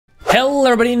Hello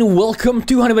everybody and welcome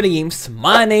to Honey Bunny Games.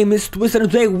 My name is Twisted and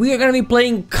today we are going to be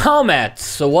playing Cowmets.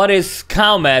 So what is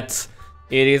Cowmets?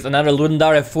 It is another Ludum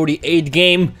Dare 48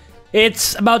 game.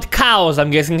 It's about cows, I'm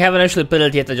guessing. I haven't actually played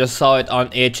it yet, I just saw it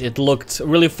on itch. It looked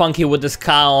really funky with this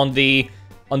cow on the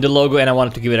logo and I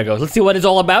wanted to give it a go. Let's see what it's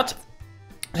all about.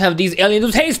 I have these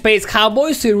aliens. Hey Space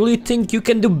Cowboys, so you really think you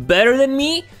can do better than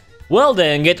me? Well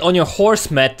then, get on your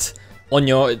horsemet.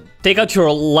 Take out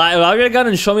your lariat gun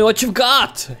and show me what you've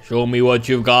got. Show me what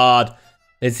you've got.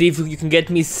 Let's see if you can get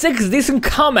me 6 decent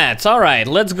Cowmets. Alright,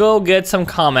 let's go get some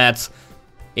Cowmets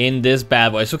in this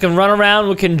bad boy. So we can run around,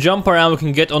 we can jump around, we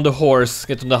can get on the horse,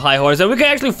 get on the high horse, and we can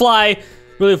actually fly,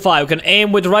 really fly. We can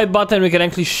aim with the right button, we can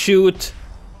actually shoot.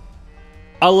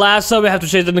 Our lasso, we have to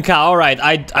chase the cow. Alright,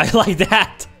 I like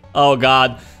that. Oh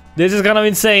god, this is kind of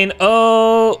insane.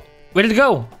 Oh, where did it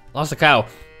go? Lost the cow.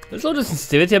 Let's lower the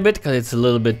sensitivity a bit, because it's a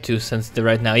little bit too sensitive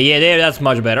right now. Yeah, there, that's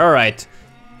much better. Alright.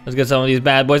 Let's get some of these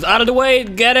bad boys out of the way.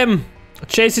 Get him.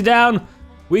 Chase it down.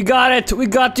 We got it. We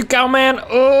got you, cowman.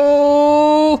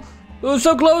 Oh, oh,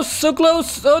 so close, so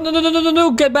close. Oh, no, no, no, no, no,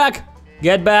 no. Get back.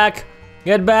 Get back.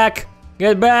 Get back.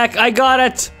 Get back. I got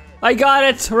it. I got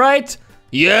it, right?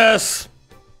 Yes.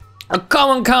 A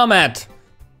common Cowmet.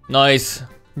 Nice.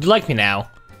 Do you like me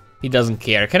now? He doesn't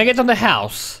care. Can I get on the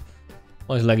house?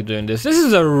 I always like doing this. This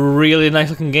is a really nice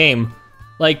looking game.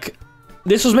 Like,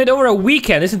 this was made over a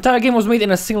weekend. This entire game was made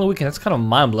in a single weekend. That's kind of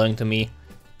mind-blowing to me.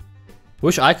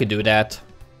 Wish I could do that.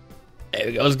 There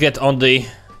we go. Let's get on the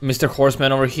Mr.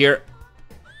 Horseman over here.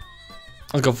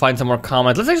 Let's go find some more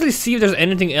Cowmets. Let's actually see if there's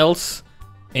anything else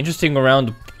interesting around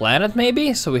the planet,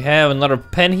 maybe. So we have another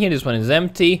pen here. This one is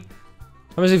empty.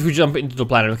 Let me see if we jump into the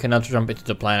planet. We cannot jump into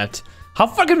the planet. How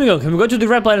far can we go? Can we go to the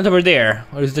red planet over there?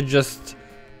 Or is it just...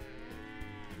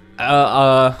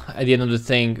 at the end of the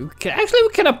thing, we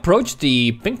can approach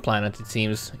the pink planet, it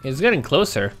seems. It's getting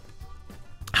closer.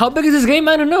 How big is this game?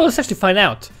 I don't know, let's actually find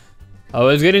out. Oh,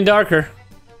 it's getting darker.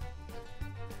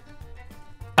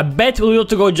 I bet we'll be able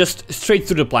to go just straight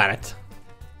through the planet.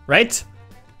 Right?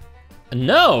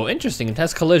 No, interesting, it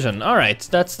has collision. Alright,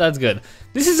 that's good.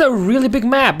 This is a really big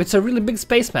map, it's a really big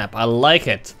space map, I like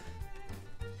it.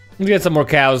 Let's get some more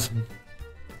cows.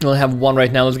 We only have one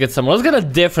right now. Let's get some more. Let's get a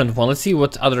different one. Let's see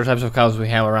what other types of cows we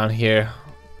have around here.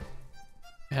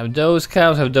 Have those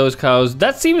cows, have those cows.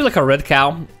 That seems like a red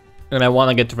cow. And I want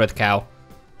to get the red cow.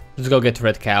 Let's go get the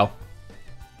red cow.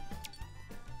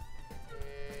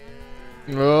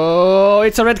 Oh,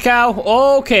 it's a red cow.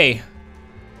 Okay.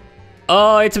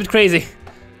 Oh, it's a bit crazy.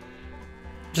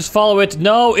 Just follow it.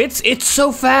 No, it's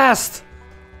so fast.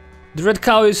 The red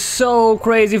cow is so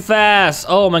crazy fast.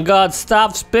 Oh my god,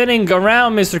 stop spinning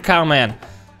around, Mr. Cowman.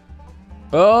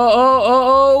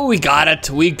 Oh, we got it.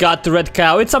 We got the red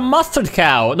cow. It's a mustard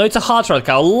cow. No, it's a hot rod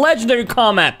cow. Legendary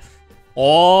Cowmet.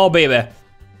 Oh, baby.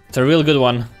 It's a real good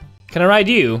one. Can I ride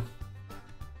you?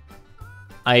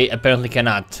 I apparently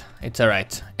cannot. It's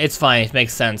alright. It's fine, it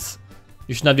makes sense.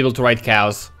 You should not be able to ride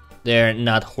cows. They're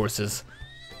not horses.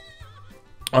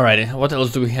 Alright, what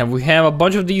else do we have? We have a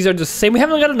bunch of these are the same. We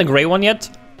haven't gotten the gray one yet.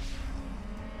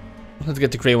 Let's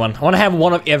get the gray one. I want to have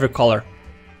one of every color.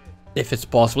 If it's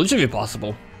possible. It should be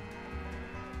possible.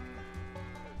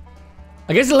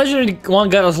 I guess the legendary one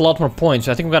got us a lot more points.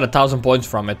 I think we got 1,000 points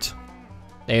from it.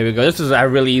 There we go. This is a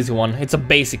really easy one. It's a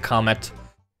basic Cowmet.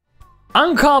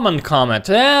 Uncommon Cowmet.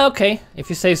 Yeah, okay. If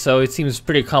you say so, it seems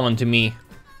pretty common to me.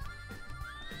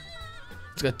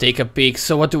 Let's go take a peek.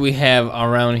 So what do we have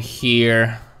around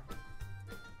here?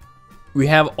 We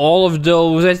have all of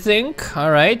those, I think.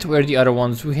 Alright, where are the other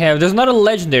ones? There's not a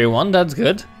legendary one, that's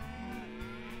good.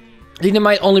 I think there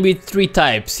might only be 3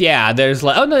 types. Yeah, there's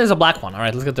like, oh no, there's a black one.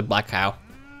 Alright, let's get the black cow.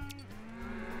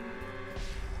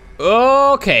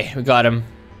 Okay, we got him.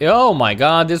 Oh my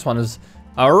god, this one is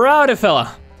a rowdy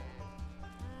fella.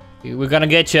 We're gonna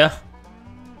get you.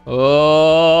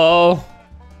 Oh,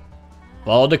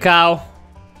 follow the cow.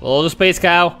 Follow the space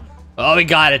cow. Oh, we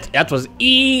got it. That was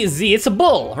easy. It's a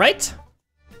bull, right?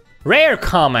 Rare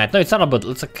Cowmet. No, it's not a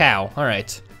bull. It's a cow. All right.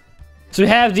 So we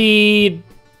have the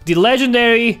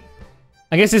legendary.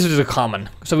 I guess this is a common.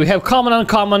 So we have common,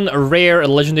 uncommon, a rare, a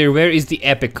legendary. Where is the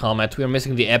epic Cowmet? We are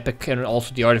missing the epic and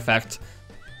also the artifact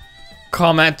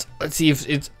Cowmet. Let's see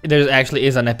if there actually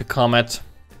is an epic Cowmet.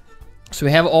 So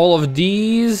we have all of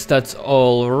these. That's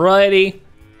alrighty.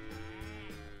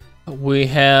 We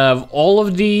have all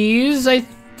of these, I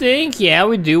think. Yeah,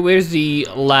 we do. Where's the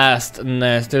last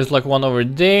nest? There's like one over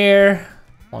there.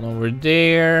 One over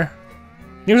there.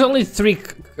 There's only 3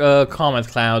 Cowmet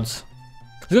clouds.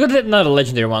 Look at another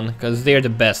legendary one, because they're the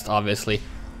best, obviously.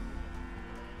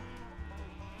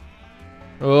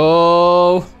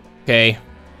 Oh, okay.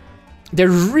 They're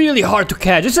really hard to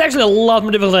catch. It's actually a lot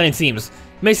more difficult than it seems.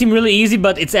 It may seem really easy,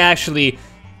 but it's actually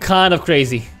kind of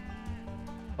crazy.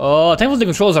 Oh, thankfully the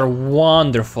controls are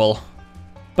wonderful.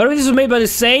 By the way, this was made by the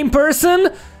same person.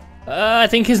 I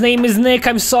think his name is Nick.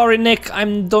 I'm sorry, Nick. I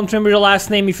don't remember your last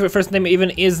name. If your first name even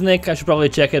is Nick, I should probably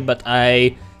check it. But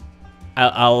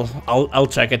I'll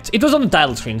check it. It was on the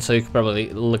title screen, so you could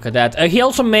probably look at that. He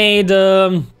also made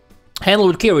Handle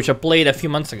with Care, which I played a few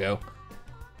months ago.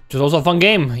 Which was also a fun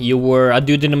game. You were a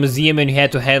dude in a museum and you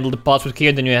had to handle the pots with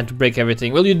care, then you had to break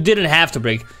everything. Well, you didn't have to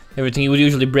break everything. You would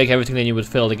usually break everything, then you would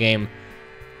fail the game.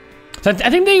 So I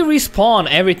think they respawn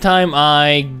every time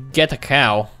I get a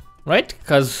cow, right?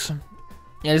 Because,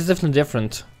 yeah, it's definitely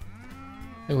different.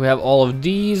 We have all of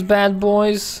these bad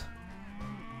boys.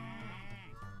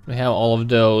 We have all of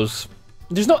those.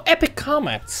 There's no epic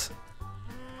Cowmets.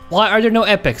 Why are there no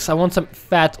epics? I want some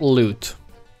fat loot.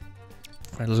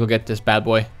 Alright, let's go get this bad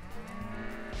boy.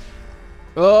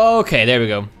 Okay, there we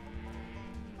go.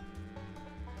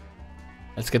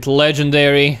 Let's get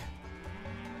legendary.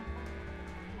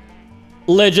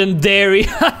 Legendary.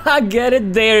 Get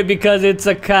it there because it's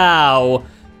a cow.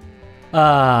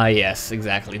 Ah, yes,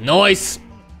 exactly. Nice.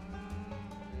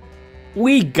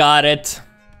 We got it.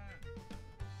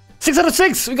 6 out of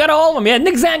 6. We got all of them. Yeah,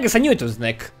 Nick Zangus. I knew it was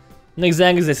Nick. Nick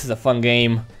Zangus. This is a fun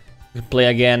game. We can play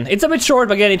again. It's a bit short,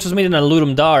 but again, it was made in a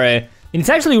Ludum Dare. And it's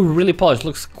actually really polished.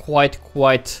 Looks quite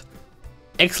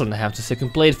excellent, I have to say. You can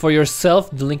play it for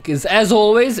yourself. The link is, as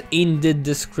always, in the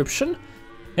description.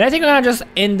 And I think I'm gonna just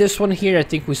end this one here. I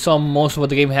think we saw most of what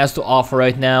the game has to offer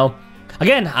right now.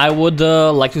 Again, I would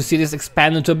like to see this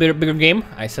expand into a bigger game.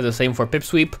 I said the same for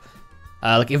Pipsweep.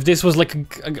 Like if this was like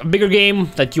a bigger game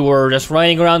that you were just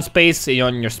riding around space, you know,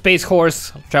 on your space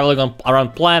horse, traveling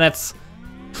around planets,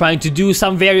 trying to do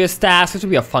some various tasks. It would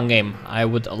be a fun game. I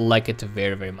would like it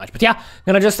very much. But yeah, I'm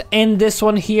gonna just end this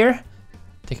one here.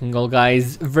 Thank you all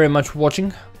guys very much for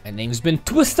watching. My name's been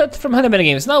Twisted from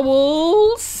Games. Now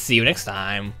we'll see you next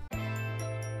time.